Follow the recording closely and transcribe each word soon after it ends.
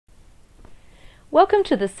Welcome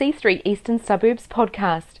to the C3 Eastern Suburbs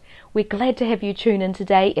podcast. We're glad to have you tune in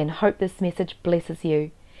today and hope this message blesses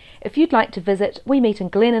you. If you'd like to visit, we meet in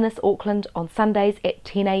Glen Innes, Auckland on Sundays at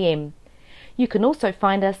 10 a.m. You can also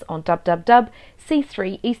find us on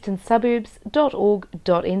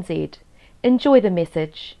www.c3easternsuburbs.org.nz. Enjoy the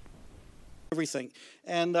message. Everything.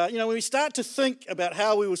 And, when we start to think about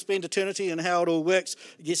how we will spend eternity and how it all works,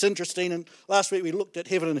 it gets interesting. And last week we looked at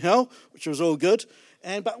heaven and hell, which was all good.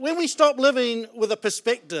 But when we stop living with a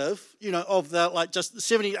perspective, of just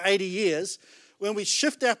 70 to 80 years, when we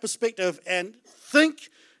shift our perspective and think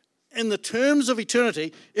in the terms of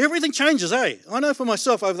eternity, everything changes, eh? I know for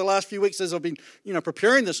myself over the last few weeks as I've been,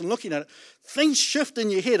 preparing this and looking at it, things shift in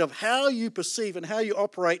your head of how you perceive and how you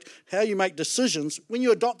operate, how you make decisions when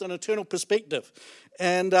you adopt an eternal perspective.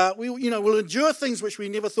 And we'll endure things which we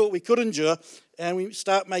never thought we could endure, and we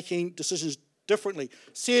start making decisions differently.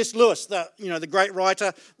 C.S. Lewis, the great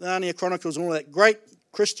writer, the Narnia Chronicles and all that, great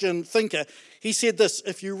Christian thinker, he said this: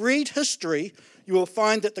 if you read history, you will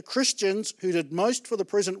find that the Christians who did most for the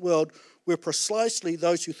present world were precisely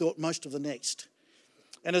those who thought most of the next.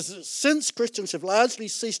 And since Christians have largely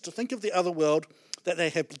ceased to think of the other world, that they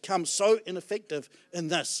have become so ineffective in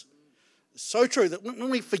this. It's so true that when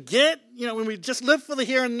we forget, when we just live for the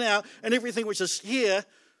here and now and everything which is here,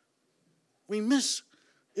 we miss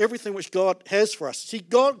everything which God has for us. See,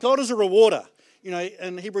 God is a rewarder.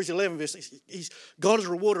 In Hebrews 11, verse 6, God is a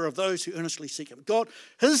rewarder of those who earnestly seek Him. God,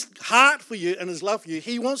 His heart for you and His love for you,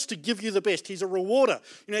 He wants to give you the best. He's a rewarder.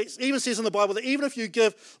 It even says in the Bible that even if you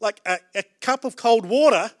give like a cup of cold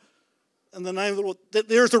water in the name of the Lord, that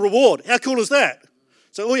there is a reward. How cool is that?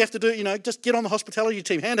 So all you have to do, just get on the hospitality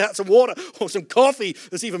team, hand out some water or some coffee.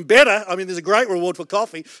 It's even better. I mean, there's a great reward for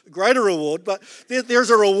coffee, a greater reward, but there's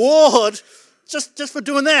a reward just for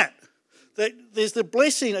doing that. There's the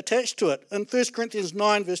blessing attached to it. In 1 Corinthians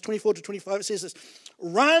 9, verse 24 to 25, it says this: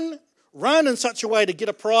 Run in such a way to get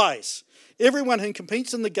a prize. Everyone who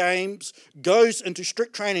competes in the games goes into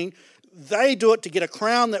strict training. They do it to get a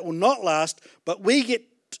crown that will not last, but we get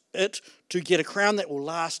it to get a crown that will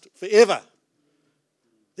last forever.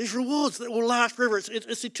 There's rewards that will last forever.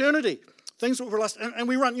 It's eternity. Things that will last. And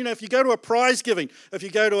we run, if you go to a prize giving, if you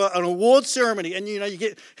go to an award ceremony and,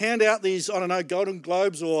 you hand out these, Golden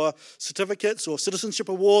Globes or certificates or citizenship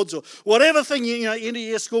awards or whatever thing, end of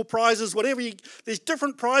year school prizes, there's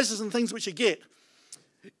different prizes and things which you get.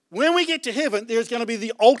 When we get to heaven, there's going to be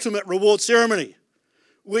the ultimate reward ceremony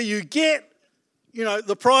where you get,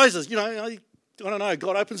 the prizes, I don't know,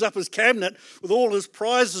 God opens up His cabinet with all His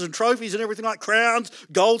prizes and trophies and everything like crowns,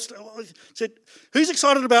 gold. Said, who's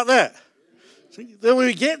excited about that? Then when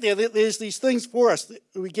we get there, there's these things for us.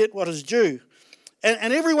 We get what is due.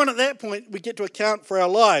 And everyone at that point, we get to account for our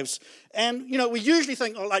lives. And, we usually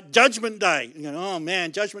think, like Judgment Day. Oh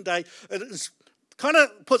man, Judgment Day. It kind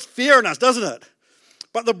of puts fear in us, doesn't it?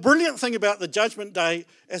 But the brilliant thing about the Judgment Day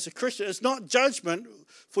as a Christian, it's not judgment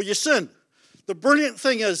for your sin. The brilliant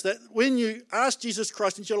thing is that when you ask Jesus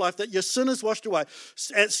Christ into your life, that your sin is washed away.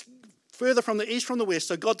 It's further from the east from the west,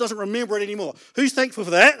 so God doesn't remember it anymore. Who's thankful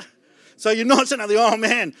for that? So you're not sitting there, oh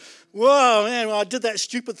man, well, I did that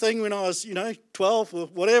stupid thing when I was, 12 or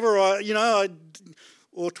whatever, or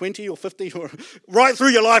 20 or 50, or right through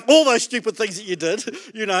your life, all those stupid things that you did,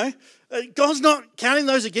 God's not counting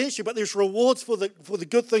those against you, but there's rewards for the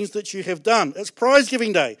good things that you have done. It's prize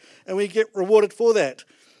giving day, and we get rewarded for that.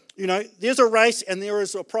 There's a race and there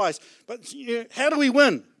is a prize. But how do we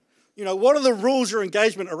win? What are the rules or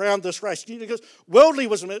engagement around this race? Because worldly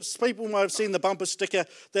wisdom, people might have seen the bumper sticker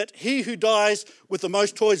that he who dies with the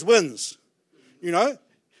most toys wins.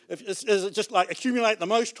 Is it just like accumulate the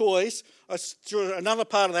most toys? Another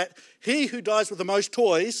part of that, he who dies with the most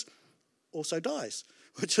toys also dies,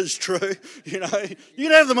 which is true. You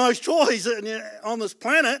can have the most toys on this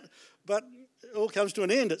planet, but it all comes to an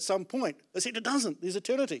end at some point. Except it doesn't. There's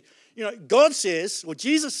eternity. God says, or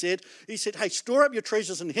Jesus said, He said, hey, store up your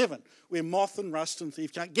treasures in heaven where moth and rust and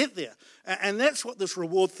thief can't get there. And that's what this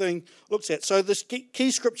reward thing looks at. So this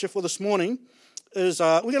key scripture for this morning is,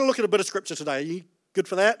 we're going to look at a bit of scripture today. Are you good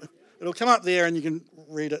for that? It'll come up there and you can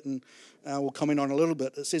read it and we'll comment on it a little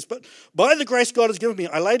bit. It says, but by the grace God has given me,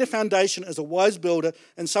 I laid a foundation as a wise builder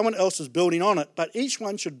and someone else is building on it. But each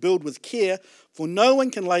one should build with care, for no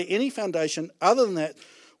one can lay any foundation other than that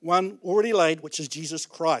one already laid, which is Jesus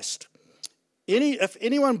Christ. If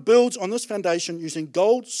anyone builds on this foundation using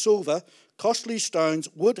gold, silver, costly stones,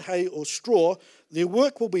 wood, hay, or straw, their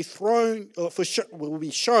work will be shown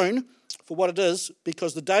for what it is,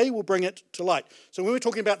 because the day will bring it to light. So when we're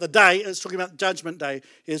talking about the day, it's talking about Judgment Day.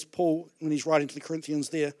 Here's Paul when he's writing to the Corinthians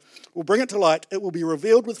there. We'll bring it to light. It will be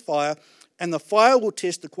revealed with fire, and the fire will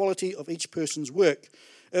test the quality of each person's work.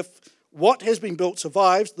 If what has been built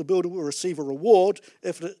survives, the builder will receive a reward.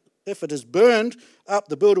 If it is burned up,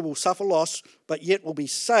 the builder will suffer loss, but yet will be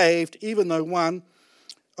saved, even though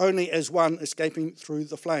only as one escaping through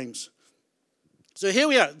the flames. So here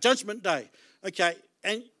we are, Judgment Day. Okay,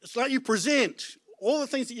 and it's like you present all the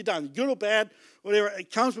things that you've done, good or bad, whatever,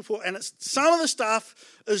 it comes before, and some of the stuff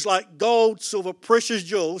is like gold, silver, precious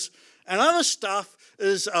jewels, and other stuff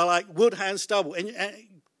is like wood, hay, and stubble. And it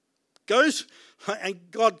goes, and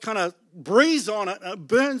God kind of breathes on it, and it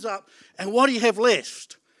burns up, and what do you have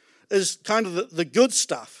left is kind of the good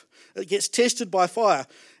stuff. It gets tested by fire.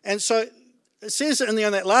 And so it says in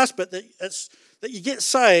that last bit that you get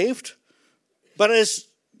saved, but it's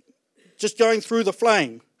just going through the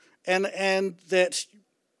flame. And that,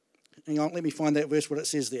 hang on, let me find that verse, what it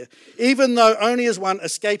says there. Even though only as one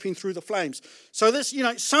escaping through the flames. So this,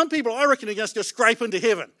 some people, I reckon, are just going to scrape into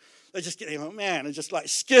heaven. They just get, and just like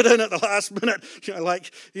skid in at the last minute,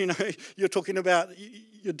 you're talking about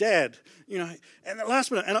your dad, and the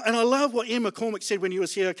last minute. And I love what Ian McCormick said when he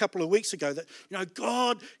was here a couple of weeks ago, that,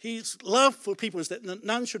 God, his love for people is that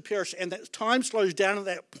none should perish, and that time slows down at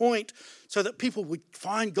that point so that people would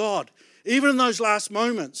find God, even in those last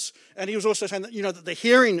moments. And he was also saying that, that the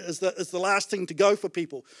hearing is the last thing to go for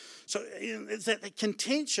people. So it's that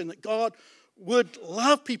contention that God would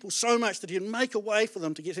love people so much that he'd make a way for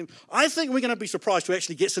them to get him. I think we're going to be surprised who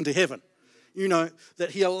actually gets into heaven. That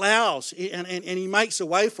he allows and he makes a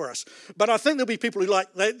way for us. But I think there'll be people who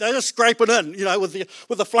they just scrape it in,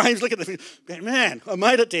 with the flames looking at them, man, I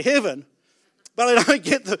made it to heaven. But they don't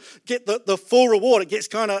get the full reward. It gets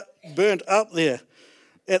kind of burnt up there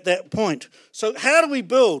at that point. So how do we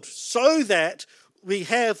build so that we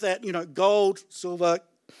have that, gold, silver,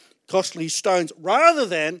 costly stones, rather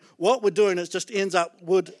than what we're doing is just ends up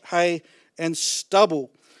wood, hay, and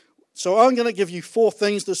stubble? So I'm going to give you 4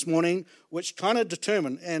 things this morning which kind of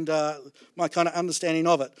determine and my kind of understanding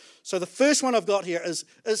of it. So the first one I've got here is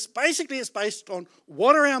basically it's based on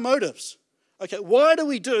what are our motives? Okay, why do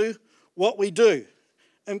we do what we do?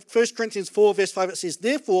 In 1 Corinthians 4 verse 5 it says,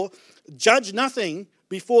 therefore judge nothing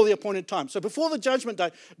before the appointed time. So before the judgment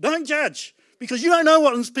day, don't judge, because you don't know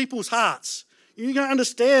what's in people's hearts. You don't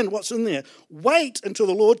understand what's in there. Wait until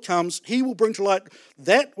the Lord comes. He will bring to light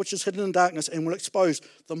that which is hidden in darkness and will expose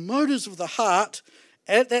the motives of the heart.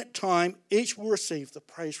 At that time, each will receive the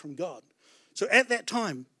praise from God. So at that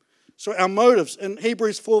time, so our motives, in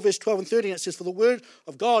Hebrews 4 verse 12 and 13, it says, for the word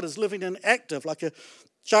of God is living and active, like a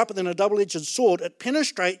sharper than a double-edged sword. It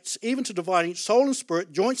penetrates even to dividing soul and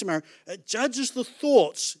spirit, joints and marrow. It judges the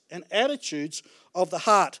thoughts and attitudes of the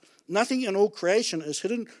heart. Nothing in all creation is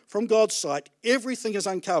hidden from God's sight. Everything is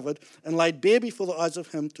uncovered and laid bare before the eyes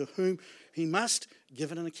of him to whom he must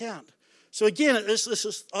give an account. So again, it's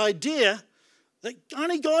this idea that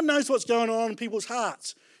only God knows what's going on in people's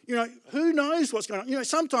hearts. Who knows what's going on?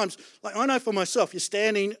 Sometimes, like I know for myself, you're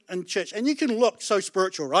standing in church and you can look so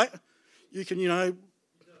spiritual, right? You can,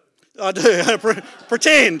 I do,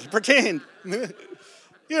 pretend. And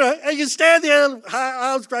you can stand there,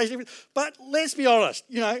 arms raised, but let's be honest,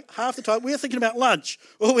 half the time we're thinking about lunch,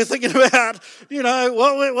 or we're thinking about,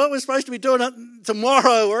 what we're supposed to be doing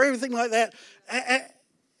tomorrow, or everything like that.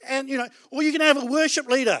 And or you can have a worship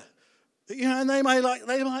leader, and they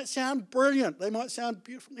might sound brilliant, they might sound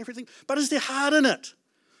beautiful and everything, but is there heart in it?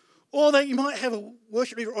 Or that you might have a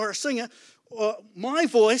worship leader or a singer, or my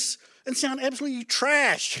voice, and sound absolutely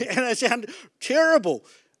trash, and I sound terrible.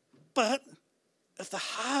 But if the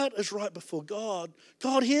heart is right before God,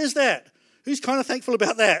 God hears that. Who's kind of thankful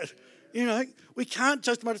about that? We can't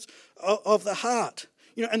judge the motives of the heart.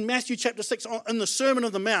 In Matthew chapter 6, in the Sermon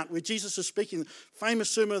on the Mount, where Jesus is speaking, the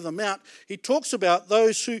famous Sermon on the Mount, he talks about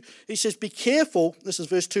those who, he says, be careful, this is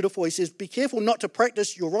verse 2 to 4, he says, be careful not to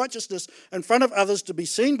practice your righteousness in front of others to be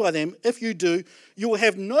seen by them. If you do, you will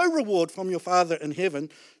have no reward from your Father in heaven.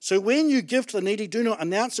 So when you give to the needy, do not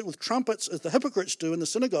announce it with trumpets as the hypocrites do in the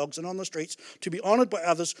synagogues and on the streets to be honored by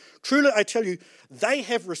others. Truly, I tell you, they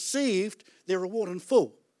have received their reward in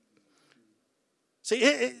full.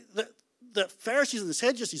 See, the Pharisees and the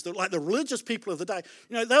Sadducees, like the religious people of the day,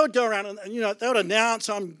 they would go around and they would announce,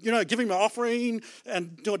 I'm, giving my offering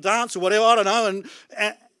and do a dance or whatever, I don't know,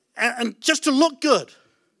 and just to look good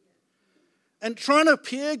and trying to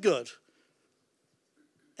appear good.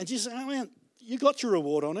 And Jesus said, oh man, you got your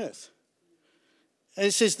reward on earth. And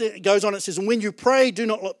it goes on, it says, and when you pray, do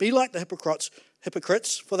not be like the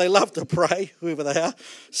hypocrites, for they love to pray, whoever they are,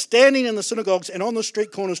 standing in the synagogues and on the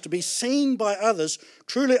street corners to be seen by others.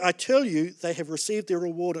 Truly, I tell you, they have received their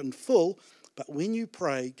reward in full. But when you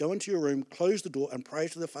pray, go into your room, close the door, and pray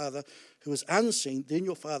to the Father who is unseen, then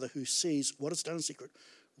your Father who sees what is done in secret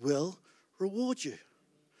will reward you.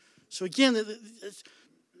 So again,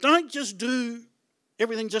 don't just do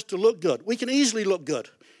everything just to look good. We can easily look good.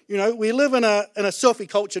 We live in a selfie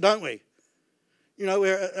culture, don't we?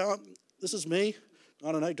 Where this is me,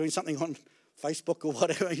 I don't know, doing something on Facebook or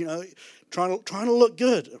whatever, trying to look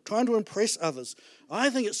good, trying to impress others. I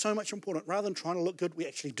think it's so much important, rather than trying to look good, we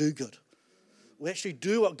actually do good. We actually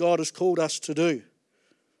do what God has called us to do.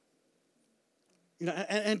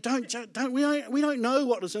 And we don't know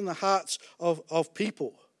what is in the hearts of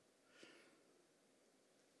people.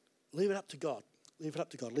 Leave it up to God. Leave it up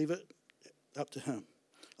to God. Leave it up to Him.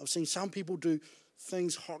 I've seen some people get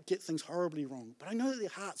things horribly wrong, but I know that their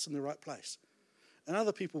heart's in the right place. And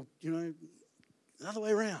other people, the other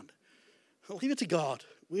way around. Leave it to God.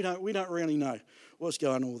 We don't really know what's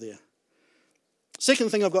going on there.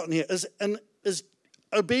 Second thing I've got in here is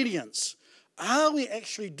obedience. Are we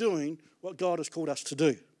actually doing what God has called us to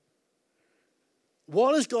do?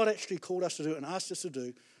 What has God actually called us to do and asked us to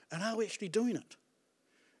do, and are we actually doing it?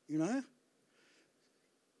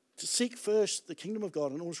 To seek first the kingdom of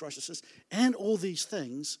God and all His righteousness, and all these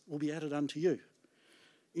things will be added unto you.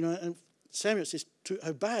 And Samuel says to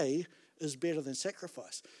obey is better than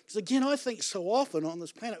sacrifice. Because again, I think so often on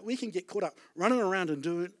this planet we can get caught up running around and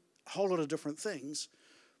doing a whole lot of different things.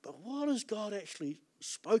 But what has God actually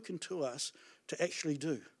spoken to us to actually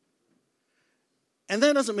do? And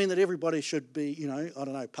that doesn't mean that everybody should be,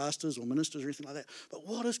 pastors or ministers or anything like that. But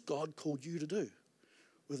what has God called you to do?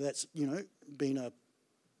 Whether that's, being a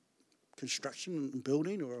construction and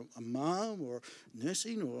building, or a mom, or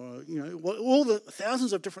nursing, or, all the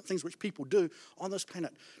thousands of different things which people do on this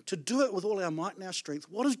planet. To do it with all our might and our strength,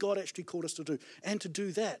 what has God actually called us to do? And to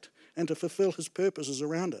do that, and to fulfill His purposes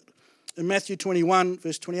around it. In Matthew 21,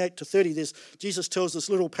 verse 28 to 30, Jesus tells this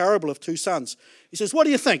little parable of two sons. He says, what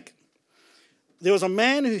do you think? There was a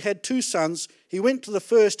man who had two sons. He went to the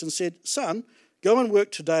first and said, son, go and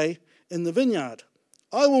work today in the vineyard.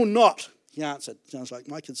 I will not, he answered. Sounds like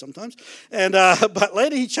my kids sometimes. But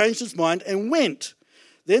later he changed his mind and went.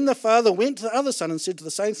 Then the father went to the other son and said to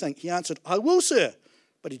the same thing. He answered, I will, sir.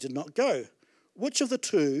 But he did not go. Which of the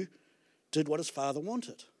two did what his father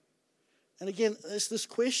wanted? And again, there's this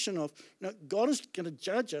question of, God is going to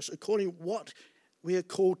judge us according to what we are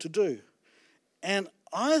called to do. And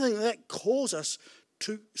I think that calls us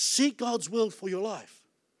to seek God's will for your life.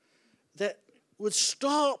 That would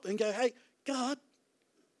stop and go, hey, God,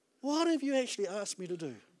 what have you actually asked me to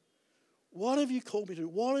do? What have you called me to do?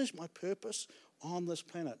 What is my purpose on this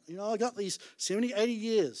planet? I got these 70, 80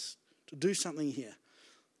 years to do something here.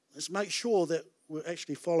 Let's make sure that we're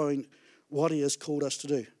actually following what He has called us to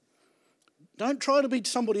do. Don't try to be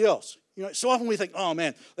somebody else. So often we think, oh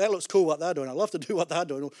man, that looks cool what they're doing. I'd love to do what they're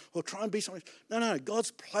doing, or try and be something. No,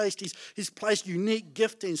 God's placed, He's placed unique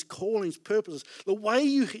giftings, callings, purposes. The way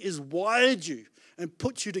He's wired you and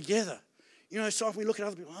put you together. So often we look at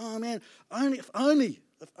other people, oh man, if only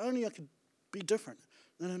I could be different.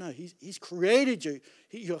 No, He's created you.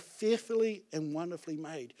 You're fearfully and wonderfully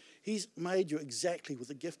made. He's made you exactly with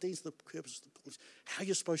the giftings, the purposes, the callings, how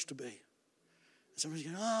you're supposed to be. Somebody's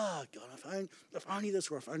going, oh, God, if only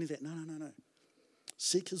this or if only that. No.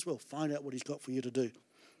 Seek His will. Find out what He's got for you to do.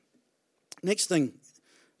 Next thing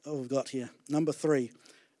we've got here, number 3,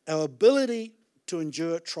 our ability to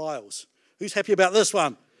endure trials. Who's happy about this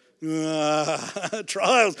one?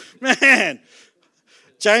 Trials, man.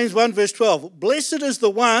 James 1 verse 12. Blessed is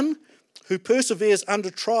the one who perseveres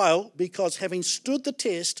under trial, because having stood the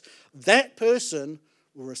test, that person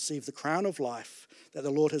will receive the crown of life that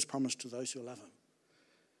the Lord has promised to those who love Him.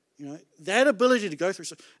 That ability to go through.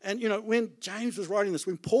 And, when James was writing this,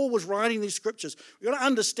 when Paul was writing these scriptures, we've got to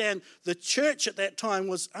understand the church at that time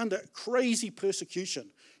was under crazy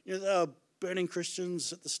persecution. They were burning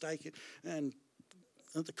Christians at the stake and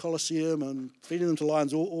at the Colosseum and feeding them to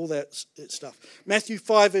lions, all that stuff. Matthew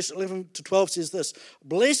 5, verse 11 to 12 says this,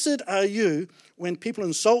 Blessed are you when people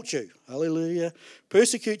insult you, hallelujah,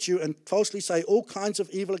 persecute you and falsely say all kinds of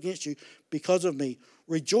evil against you because of me.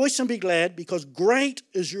 Rejoice and be glad, because great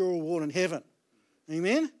is your reward in heaven.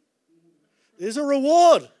 Amen? There's a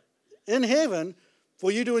reward in heaven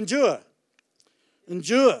for you to endure.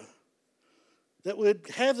 Endure. That we'd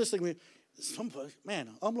have this thing. Man,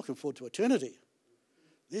 I'm looking forward to eternity.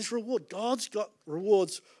 There's reward. God's got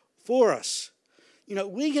rewards for us.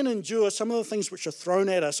 We can endure some of the things which are thrown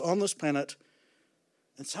at us on this planet,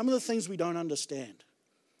 and some of the things we don't understand.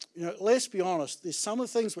 Let's be honest. There's some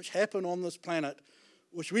of the things which happen on this planet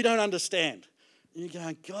which we don't understand. And you're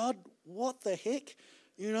going, God, what the heck?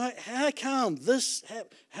 How come this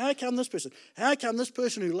person? How come this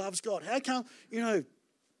person who loves God? How come,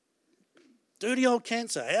 dirty old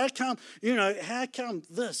cancer? How come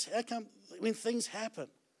this? How come when things happen?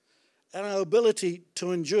 And our ability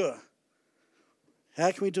to endure.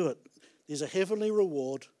 How can we do it? There's a heavenly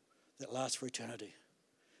reward that lasts for eternity.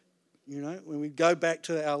 When we go back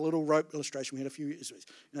to our little rope illustration we had a few years ago,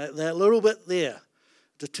 that little bit there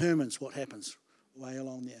determines what happens way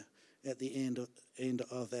along there at the end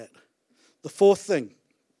of that. The fourth thing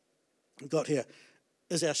we've got here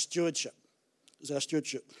is our stewardship.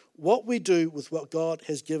 What we do with what God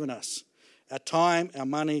has given us, our time, our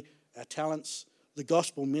money, our talents, the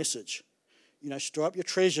gospel message. Store up your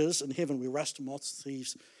treasures in heaven where rust and moth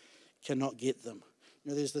thieves cannot get them.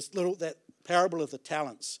 There's that parable of the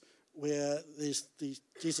talents where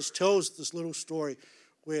Jesus tells this little story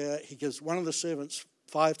where he gives one of the servants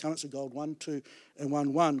 5 talents of gold, 1, 2, and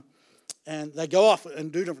 1. And they go off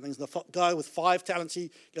and do different things. The guy with 5 talents,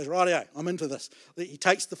 he goes, rightio, I'm into this. He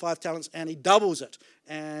takes the 5 talents and he doubles it.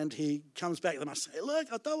 And he comes back to the master and says, look,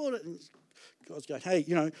 I doubled it. And God's going, hey,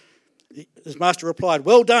 his master replied,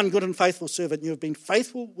 well done, good and faithful servant. You have been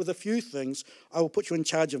faithful with a few things. I will put you in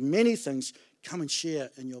charge of many things. Come and share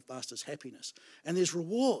in your master's happiness. And there's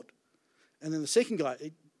reward. And then the second guy,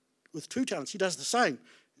 with 2 talents, he does the same.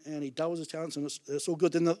 And he doubles his talents and it's all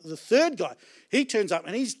good. Then the third guy, he turns up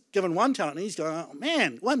and he's given 1 talent. And he's going, oh,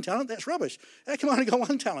 man, 1 talent, that's rubbish. How come I only got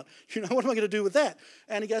 1 talent? What am I going to do with that?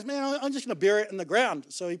 And he goes, man, I'm just going to bury it in the ground.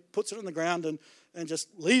 So he puts it in the ground and just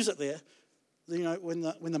leaves it there. When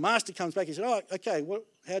the master comes back, he said, oh, okay,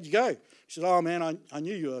 how'd you go? He said, oh, man, I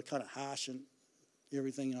knew you were kind of harsh and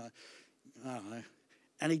everything. I don't know.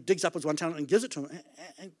 And he digs up his 1 talent and gives it to him.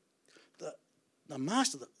 And the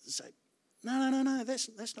master say, no,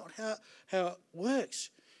 that's not how it works.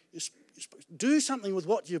 You're supposed to do something with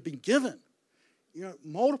what you've been given.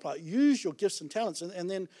 Multiply, use your gifts and talents. And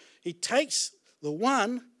then he takes the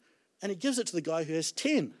 1 and he gives it to the guy who has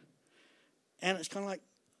 10. And it's kind of like,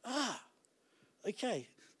 okay,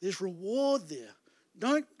 there's reward there.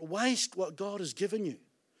 Don't waste what God has given you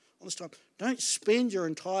on this time. Don't spend your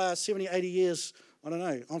entire 70, 80 years, I don't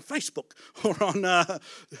know, on Facebook or on...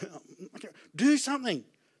 do something.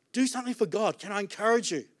 Do something for God. Can I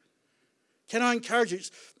encourage you?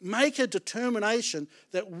 Make a determination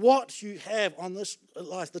that what you have on this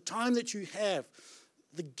life, the time that you have,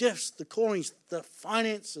 the gifts, the callings, the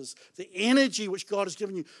finances, the energy which God has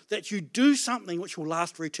given you, that you do something which will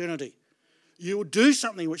last for eternity. You will do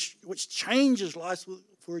something which changes lives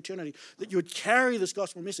for eternity, that you would carry this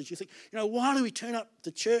gospel message. You think, why do we turn up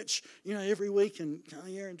to church, every week and come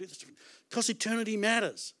here and do this? Because eternity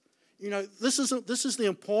matters. This is the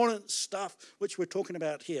important stuff which we're talking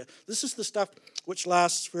about here. This is the stuff which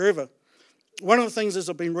lasts forever. One of the things as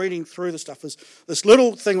I've been reading through the stuff is this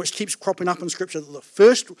little thing which keeps cropping up in Scripture, that the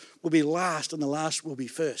first will be last and the last will be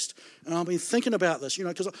first. And I've been thinking about this,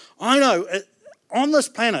 because I know on this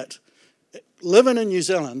planet, living in New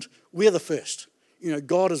Zealand, we're the first.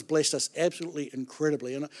 God has blessed us absolutely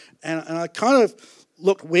incredibly. And I kind of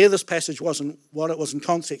looked where this passage was and what it was in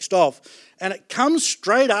context of. And it comes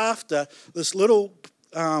straight after this little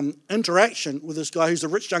interaction with this guy who's a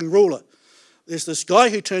rich young ruler. There's this guy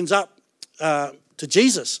who turns up to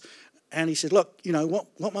Jesus and he said, look,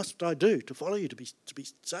 what must I do to follow you to be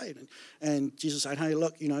saved? And Jesus said, hey,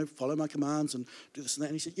 look, follow my commands and do this and that.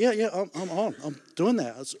 And he said, yeah, I'm on. I'm doing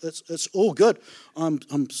that. It's all good. I'm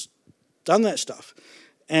done that stuff.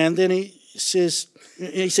 And then he says,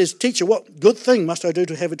 teacher, what good thing must I do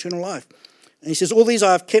to have eternal life? And he says, all these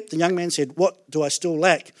I have kept. The young man said, what do I still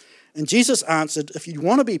lack? And Jesus answered, if you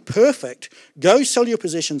want to be perfect, go sell your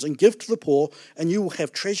possessions and give to the poor, and you will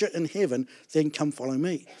have treasure in heaven. Then come follow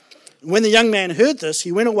me. And when the young man heard this,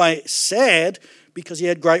 he went away sad because he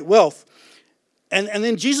had great wealth. And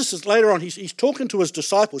then Jesus is later on, he's talking to his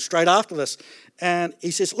disciples straight after this. And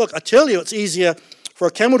he says, look, I tell you, it's easier for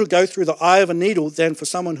a camel to go through the eye of a needle than for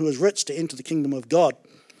someone who is rich to enter the kingdom of God.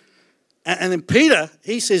 And then Peter,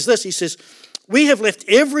 he says this, he says, we have left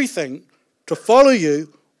everything to follow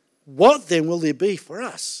you. What then will there be for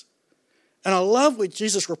us? And I love what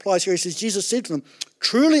Jesus replies here. He says, Jesus said to them,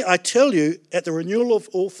 truly I tell you, at the renewal of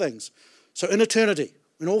all things, so in eternity,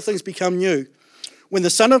 when all things become new, when the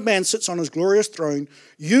Son of Man sits on his glorious throne,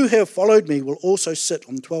 you who have followed me will also sit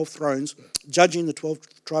on 12 thrones, judging the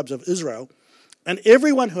 12 tribes of Israel. And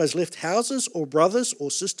everyone who has left houses or brothers or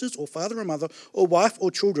sisters or father or mother or wife or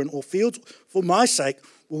children or fields for my sake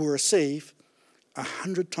will receive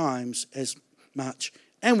 100 times as much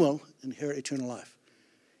and will inherit eternal life.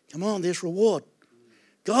 Come on, there's reward.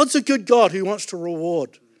 God's a good God who wants to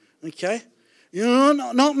reward. Okay? You're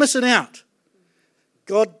not missing out.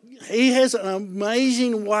 God, he has an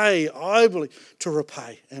amazing way, I believe, to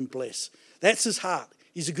repay and bless. That's his heart.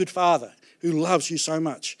 He's a good father. who loves you so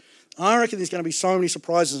much. I reckon there's going to be so many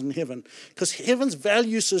surprises in heaven, because heaven's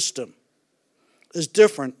value system is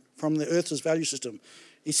different from the earth's value system.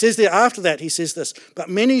 He says there after that, he says this, but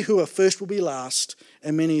many who are first will be last,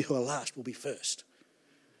 and many who are last will be first.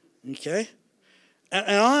 Okay? And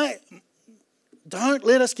I don't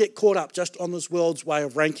let us get caught up just on this world's way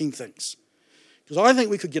of ranking things, because I think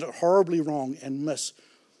we could get it horribly wrong and miss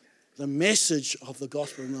the message of the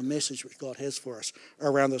gospel and the message which God has for us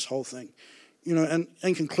around this whole thing. You know, and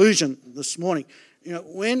in conclusion this morning, you know,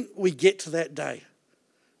 when we get to that day,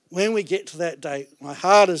 my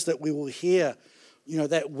heart is that we will hear, you know,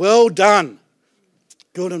 that well done,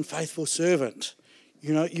 good and faithful servant.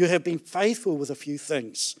 You know, you have been faithful with a few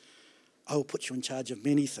things. I will put you in charge of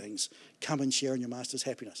many things. Come and share in your master's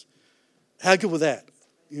happiness. How good was that?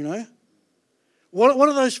 You know? What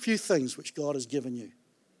are those few things which God has given you?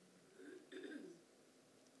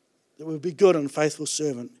 That we'll be good and faithful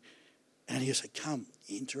servant. And he'll say, come,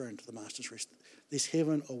 enter into the master's rest. This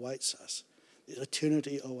heaven awaits us. This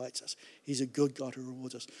eternity awaits us. He's a good God who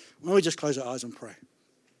rewards us. Why don't we just close our eyes and pray?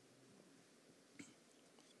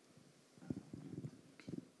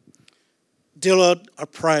 Dear Lord, I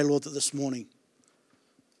pray, Lord, that this morning,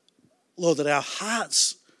 Lord, that our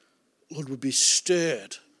hearts, Lord, would be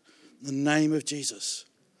stirred in the name of Jesus.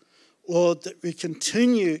 Lord, that we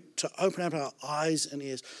continue to open up our eyes and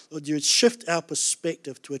ears. Lord, you would shift our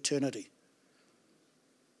perspective to eternity.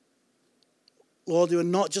 Lord, you would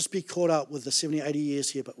not just be caught up with the 70, 80 years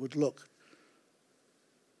here, but would look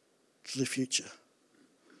to the future.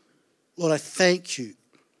 Lord, I thank you,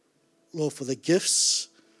 Lord, for the gifts,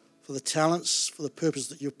 for the talents, for the purpose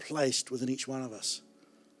that you've placed within each one of us.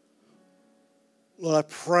 Lord, I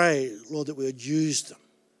pray, Lord, that we would use them.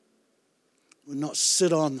 We would not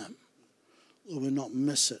sit on them. Lord, we would not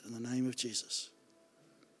miss it in the name of Jesus.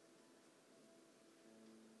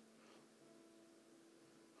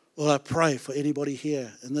 Lord, I pray for anybody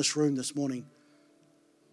here in this room this morning